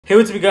Hey,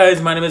 what's up you guys,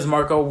 my name is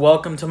Marco.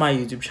 Welcome to my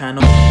YouTube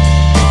channel.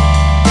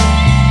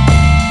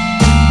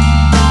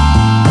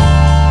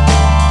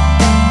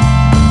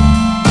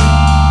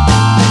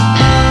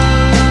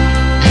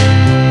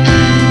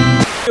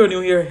 If you're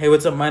new here, hey,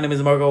 what's up, my name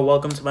is Marco.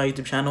 Welcome to my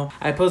YouTube channel.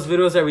 I post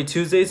videos every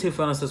Tuesday, so if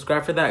you want to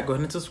subscribe for that, go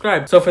ahead and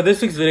subscribe. So for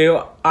this week's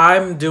video,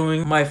 I'm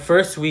doing my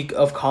first week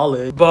of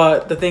college,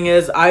 but the thing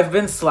is, I've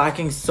been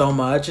slacking so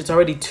much. It's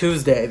already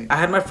Tuesday. I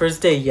had my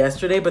first day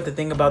yesterday, but the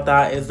thing about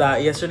that is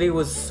that yesterday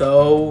was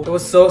so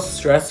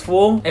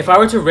stressful. If I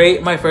were to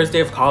rate my first day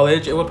of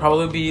college, it would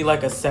probably be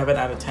like a 7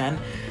 out of 10.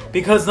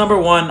 Because number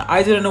one,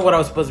 I didn't know what I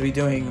was supposed to be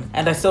doing,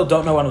 and I still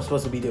don't know what I'm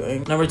supposed to be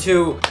doing. Number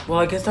two, well,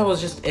 I guess that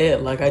was just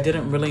it. Like, I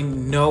didn't really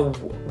know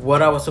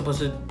what I was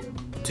supposed to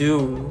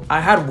do. I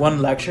had one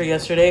lecture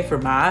yesterday for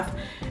math,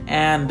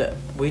 and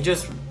we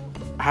just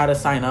had to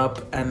sign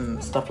up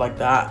and stuff like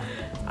that.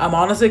 I'm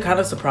honestly kind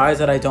of surprised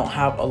that I don't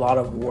have a lot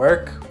of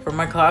work for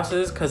my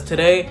classes, because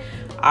today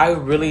I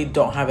really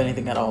don't have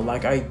anything at all.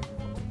 Like, I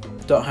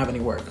don't have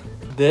any work.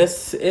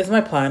 This is my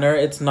planner.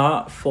 It's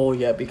not full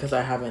yet because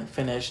I haven't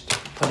finished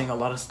putting a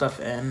lot of stuff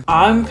in.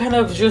 I'm kind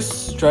of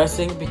just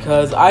stressing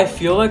because I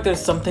feel like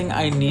there's something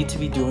I need to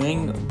be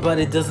doing, but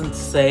it doesn't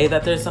say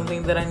that there's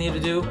something that I need to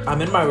do.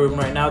 I'm in my room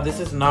right now. This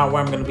is not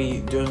where I'm going to be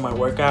doing my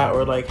workout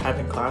or like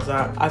having class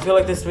at. I feel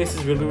like this space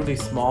is really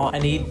small. I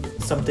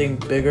need something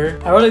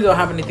bigger. I really don't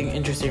have anything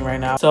interesting right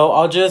now, so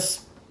I'll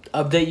just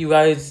update you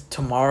guys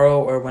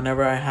tomorrow or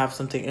whenever I have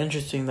something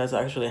interesting that's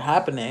actually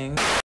happening.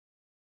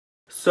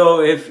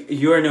 So if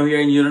you are new here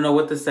and you don't know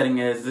what the setting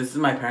is, this is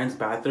my parents'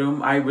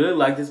 bathroom. I really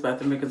like this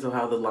bathroom because of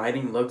how the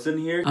lighting looks in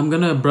here. I'm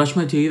gonna brush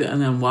my teeth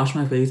and then wash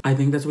my face. I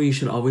think that's what you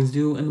should always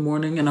do in the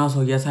morning. And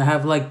also, yes, I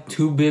have like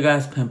 2 big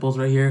ass pimples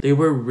right here. They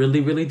were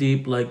really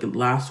deep like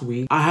last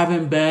week. I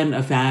haven't been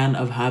a fan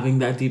of having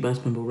that deep ass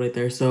pimple right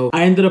there. So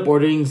I ended up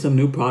ordering some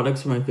new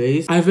products for my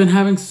face. I've been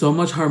having so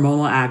much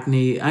hormonal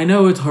acne. I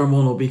know it's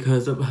hormonal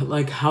because of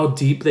like how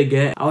deep they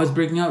get. I was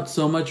breaking out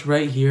so much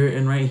right here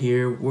and right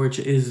here, which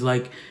is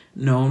like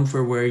known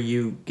for where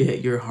you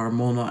get your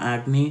hormonal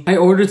acne. I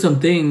ordered some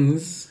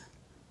things.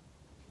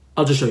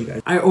 I'll just show you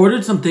guys. I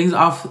ordered some things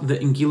off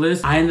the Inky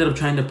list. I ended up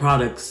trying the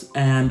products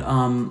and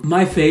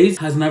my face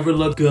has never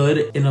looked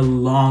good in a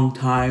long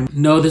time.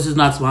 No, this is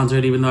not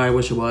sponsored even though I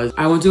wish it was.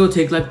 I went to go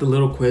take like the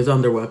little quiz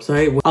on their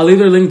website. I'll leave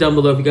their link down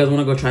below if you guys want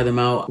to go try them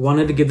out.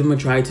 Wanted to give them a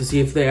try to see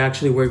if they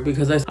actually work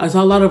because I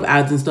saw a lot of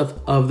ads and stuff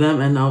of them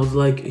and I was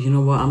like, you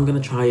know what, I'm gonna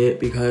try it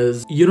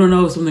because you don't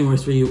know if something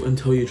works for you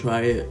until you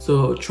try it.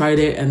 So tried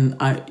it and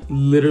I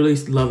literally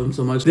love them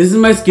so much. This is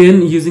my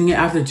skin using it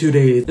after 2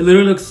 days. It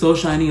literally looks so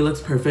shiny, it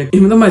looks perfect.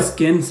 Even though my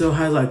skin still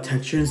has like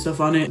texture and stuff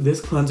on it,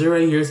 this cleanser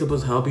right here is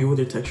supposed to help you with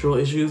your textural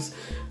issues.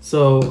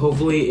 So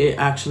hopefully it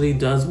actually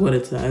does what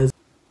it says.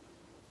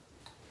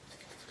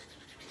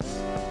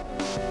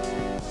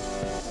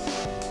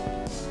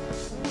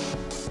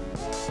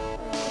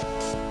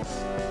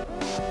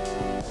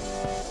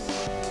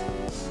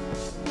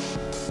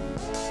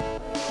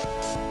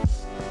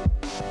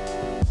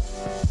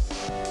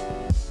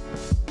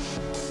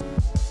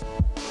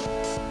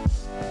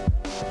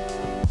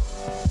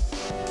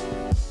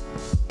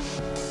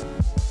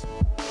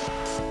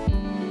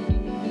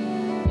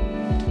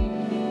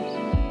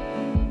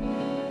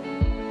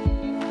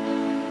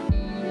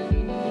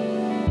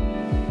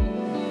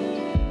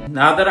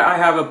 Now that I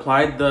have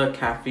applied the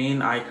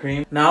caffeine eye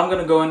cream, now I'm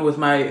gonna go in with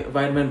my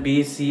vitamin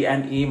B, C,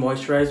 and E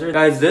moisturizer.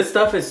 Guys, this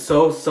stuff is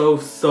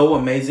so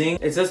amazing.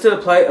 It says to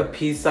apply a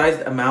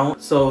pea-sized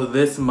amount, so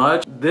this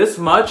much. This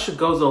much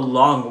goes a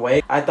long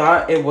way. I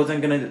thought it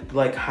wasn't gonna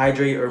like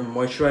hydrate or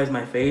moisturize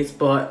my face,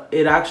 but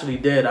it actually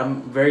did.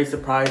 I'm very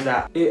surprised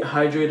that it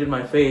hydrated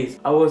my face.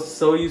 I was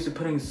so used to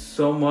putting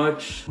so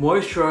much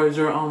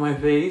moisturizer on my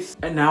face,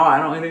 and now I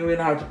don't even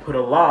have to put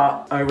a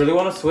lot. I really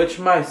want to switch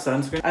my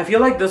sunscreen. I feel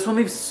like this one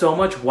leaves so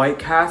much white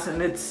cast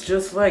and it's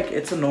just like,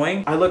 it's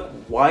annoying. I look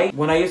white.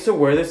 When I used to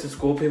wear this to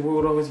school, people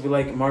would always be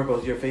like,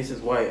 Marcos, your face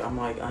is white. I'm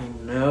like, I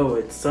know,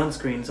 it's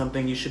sunscreen,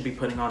 something you should be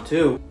putting on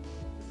too.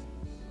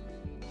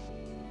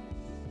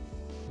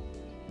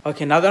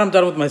 Okay, now that I'm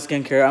done with my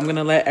skincare, I'm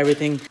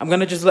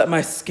gonna just let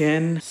my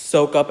skin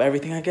soak up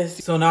everything, I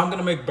guess. So now I'm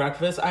gonna make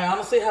breakfast. I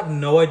honestly have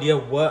no idea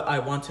what I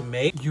want to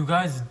make. You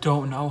guys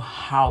don't know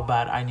how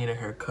bad I need a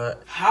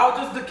haircut. How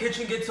does the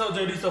kitchen get so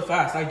dirty so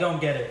fast? I don't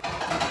get it.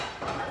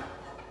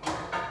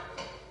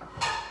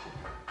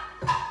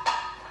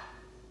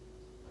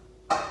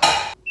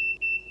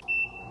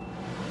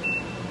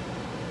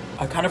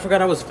 I kind of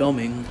forgot I was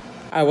filming.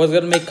 I was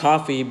gonna make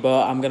coffee,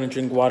 but I'm gonna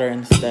drink water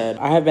instead.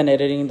 I have been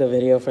editing the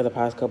video for the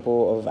past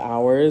couple of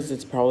hours.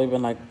 It's probably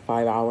been like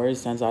 5 hours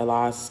since I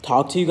last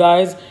talked to you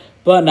guys.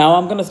 But now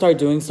I'm gonna start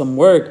doing some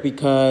work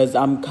because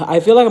I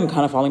feel like I'm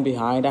kind of falling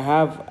behind. I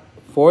have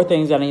 4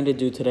 things that I need to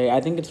do today.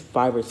 I think it's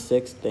 5 or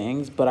 6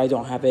 things, but I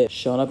don't have it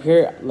shown up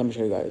here. Let me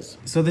show you guys.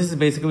 So this is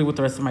basically what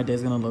the rest of my day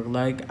is gonna look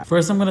like.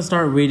 First, I'm gonna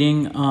start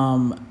reading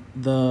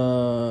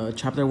the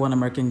chapter 1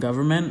 American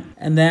government,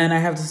 and then I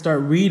have to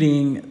start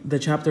reading the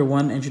chapter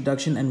 1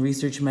 introduction and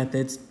research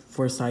methods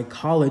for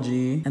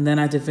psychology, and then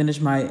I had to finish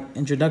my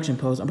introduction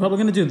post. I'm probably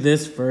gonna do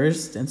this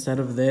first instead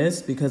of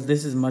this because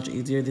this is much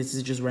easier. This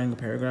is just writing a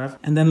paragraph.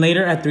 And then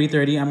later at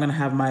 3:30, I'm gonna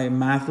have my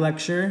math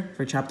lecture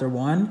for chapter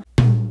 1.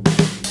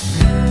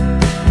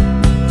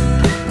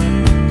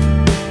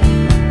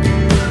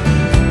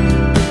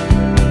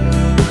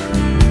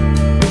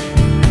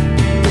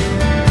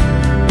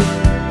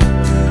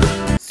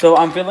 So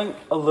I'm feeling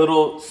a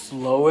little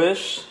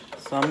slowish.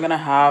 So I'm gonna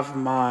have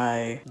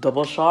my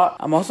double shot.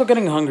 I'm also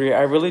getting hungry.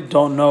 I really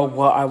don't know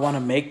what I want to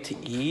make to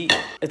eat.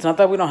 It's not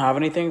that we don't have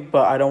anything,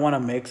 but I don't want to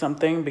make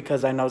something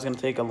because I know it's gonna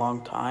take a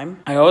long time.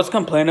 I always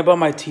complain about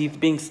my teeth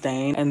being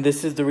stained, and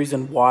this is the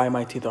reason why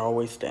my teeth are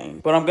always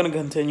stained. But I'm gonna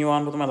continue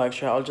on with my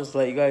lecture. I'll just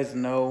let you guys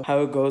know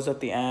how it goes at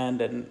the end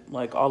and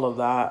like all of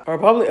that. Or I'll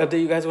probably update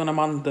you guys when I'm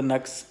on the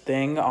next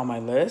thing on my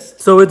list.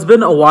 So it's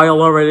been a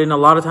while already and a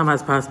lot of time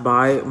has passed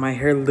by. My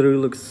hair literally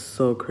looks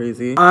so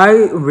crazy.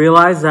 I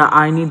realized that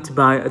I need to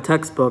buy a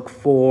textbook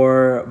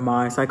for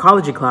my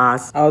psychology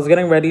class. I was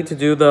getting ready to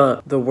do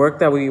the work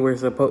that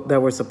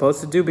we're supposed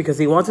to do because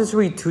he wants us to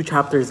read 2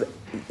 chapters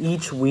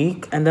each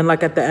week, and then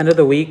like at the end of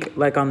the week,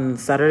 like on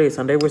Saturday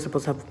Sunday, we're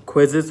supposed to have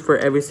quizzes for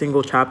every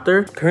single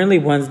chapter. Currently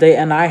Wednesday,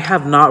 and I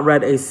have not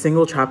read a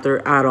single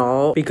chapter at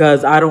all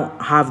because I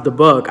don't have the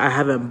book. I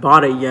haven't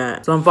bought it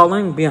yet, so I'm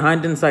falling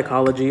behind in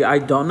psychology. I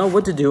don't know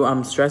what to do.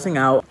 I'm stressing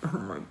out. Oh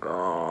my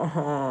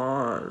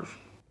gosh.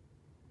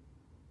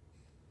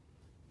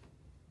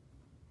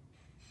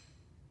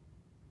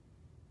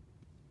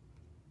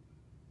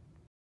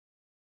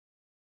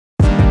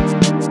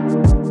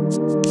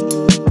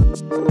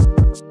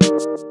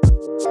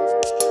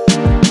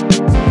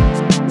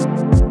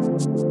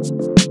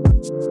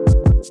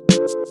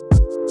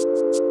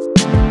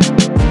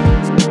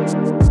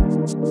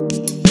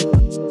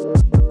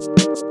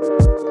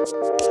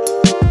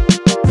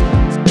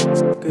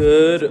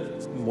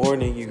 Good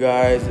morning, you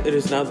guys. It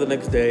is now the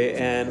next day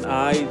and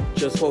I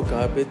just woke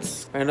up.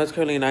 Right now it's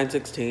currently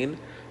 9:16.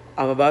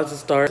 I'm about to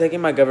start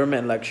taking my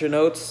government lecture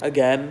notes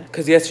again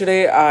because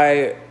yesterday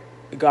I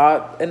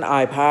got an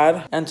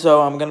iPad, and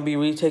so I'm gonna be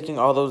retaking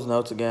all those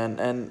notes again,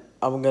 and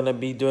I'm gonna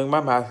be doing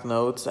my math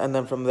notes, and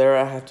then from there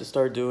I have to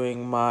start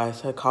doing my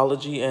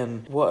psychology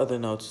and what other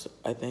notes?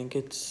 I think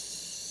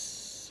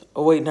it's...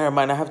 Oh wait, never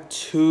mind. I have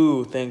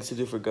 2 things to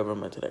do for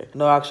government today.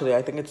 No, actually,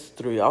 I think it's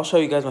 3. I'll show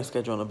you guys my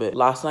schedule in a bit.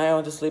 Last night I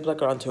went to sleep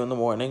like around 2 in the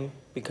morning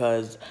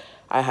because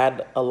I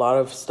had a lot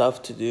of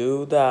stuff to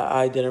do that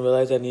I didn't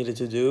realize I needed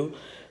to do.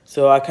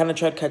 So I kind of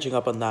tried catching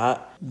up on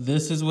that.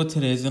 This is what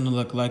today's gonna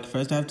look like.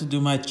 First, I have to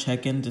do my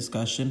check-in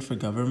discussion for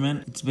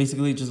government. It's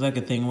basically just like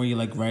a thing where you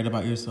like write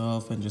about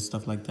yourself and just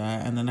stuff like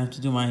that. And then I have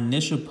to do my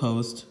initial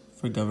post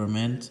for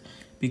government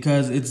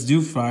because it's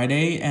due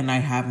Friday and I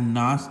have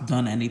not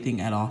done anything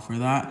at all for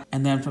that.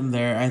 And then from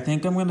there, I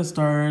think I'm gonna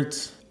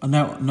start... Oh,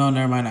 no,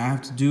 never mind. I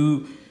have to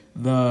do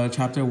the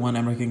chapter 1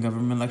 American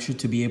government lecture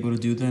to be able to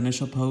do the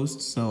initial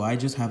post. So I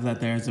just have that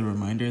there as a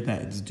reminder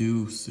that it's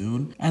due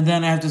soon. And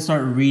then I have to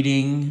start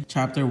reading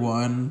chapter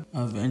 1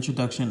 of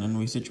Introduction and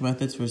Research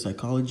Methods for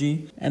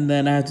Psychology. And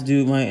then I have to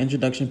do my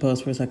introduction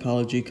post for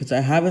psychology because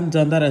I haven't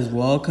done that as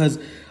well because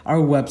our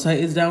website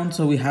is down.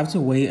 So we have to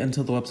wait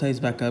until the website is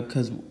back up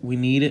because we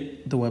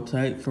need the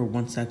website for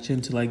one section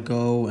to like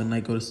go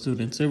to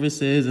student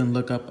services and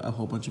look up a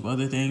whole bunch of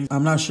other things.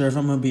 I'm not sure if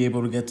I'm gonna be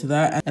able to get to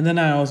that. And then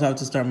I also have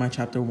to start my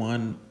chapter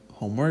 1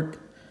 homework.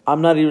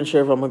 I'm not even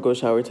sure if I'm gonna go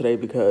shower today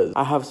because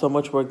I have so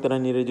much work that I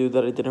need to do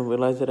that I didn't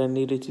realize that I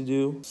needed to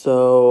do.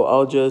 So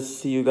I'll just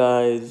see you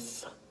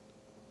guys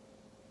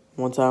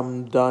once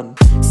I'm done.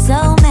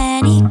 So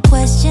many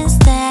questions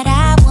that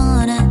I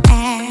wanna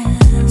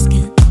ask,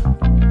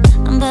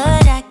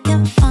 but I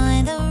can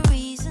find the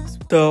reasons.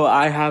 So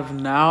I have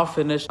now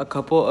finished a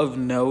couple of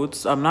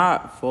notes. I'm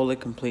not fully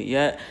complete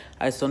yet.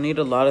 I still need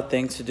a lot of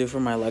things to do for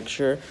my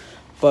lecture.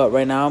 But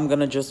right now I'm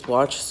gonna just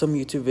watch some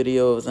YouTube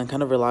videos and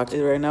kind of relax.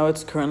 Right now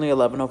it's currently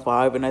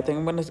 11:05 and I think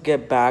I'm gonna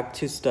get back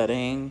to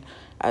studying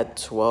at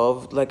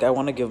 12. Like I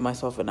wanna give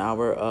myself an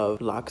hour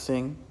of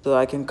relaxing so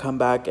I can come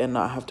back and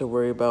not have to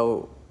worry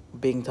about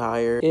being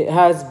tired. It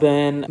has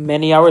been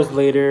many hours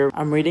later.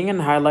 I'm reading and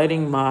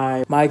highlighting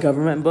my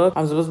government book.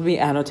 I'm supposed to be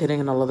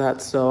annotating and all of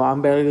that, so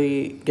I'm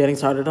barely getting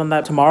started on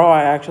that. Tomorrow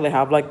I actually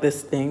have like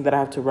this thing that I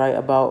have to write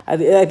about.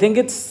 I think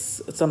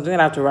it's something that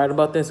I have to write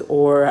about this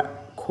or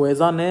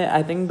quiz on it.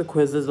 I think the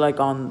quiz is like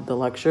on the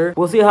lecture.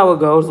 We'll see how it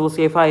goes. We'll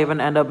see if I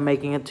even end up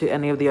making it to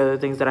any of the other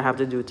things that I have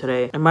to do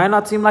today. It might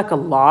not seem like a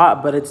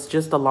lot, but it's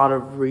just a lot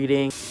of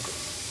reading.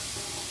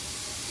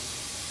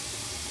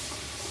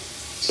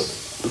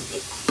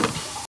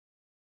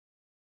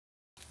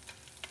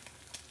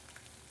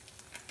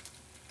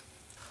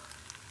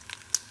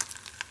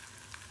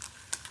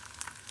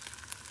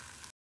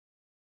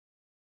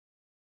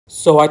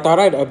 So I thought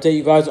I'd update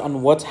you guys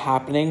on what's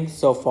happening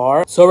so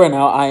far. So right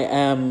now I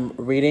am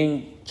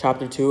reading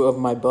chapter 2 of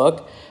my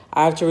book.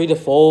 I have to read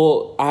this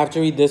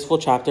full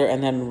chapter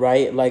and then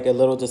write like a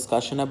little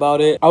discussion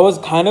about it. I was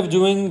kind of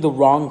doing the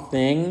wrong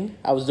thing.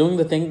 I was doing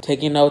the thing,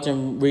 taking notes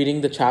and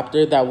reading the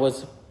chapter that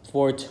was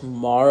for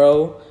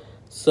tomorrow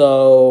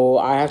So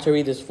I have to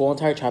read this full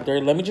entire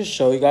chapter. Let me just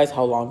show you guys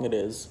how long it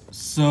is.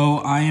 So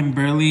I am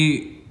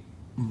barely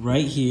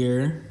right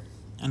here,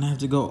 and I have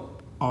to go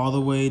all the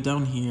way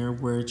down here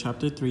where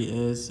chapter 3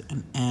 is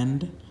and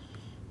end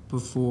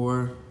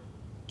before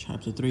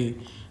chapter 3.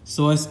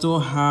 So I still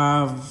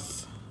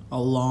have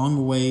a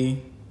long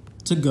way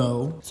to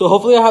go. So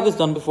hopefully I have this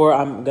done before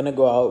I'm gonna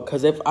go out,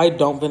 because if I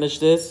don't finish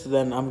this,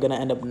 then I'm gonna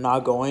end up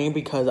not going,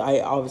 because I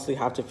obviously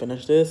have to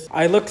finish this.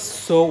 I look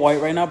so white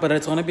right now, but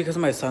it's only because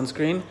of my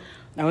sunscreen.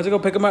 I went to go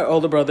pick up my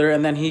older brother,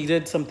 and then he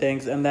did some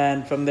things, and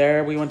then from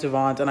there we went to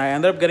Vons, and I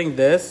ended up getting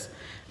this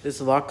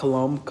La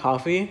Colombe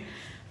coffee.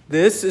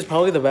 This is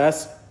probably the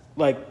best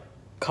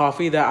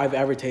coffee that I've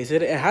ever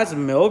tasted. It has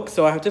milk,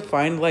 so I have to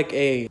find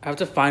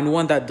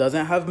one that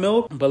doesn't have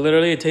milk, but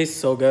literally it tastes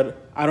so good.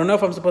 I don't know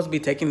if I'm supposed to be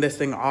taking this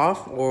thing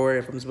off or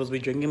if I'm supposed to be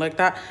drinking like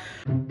that.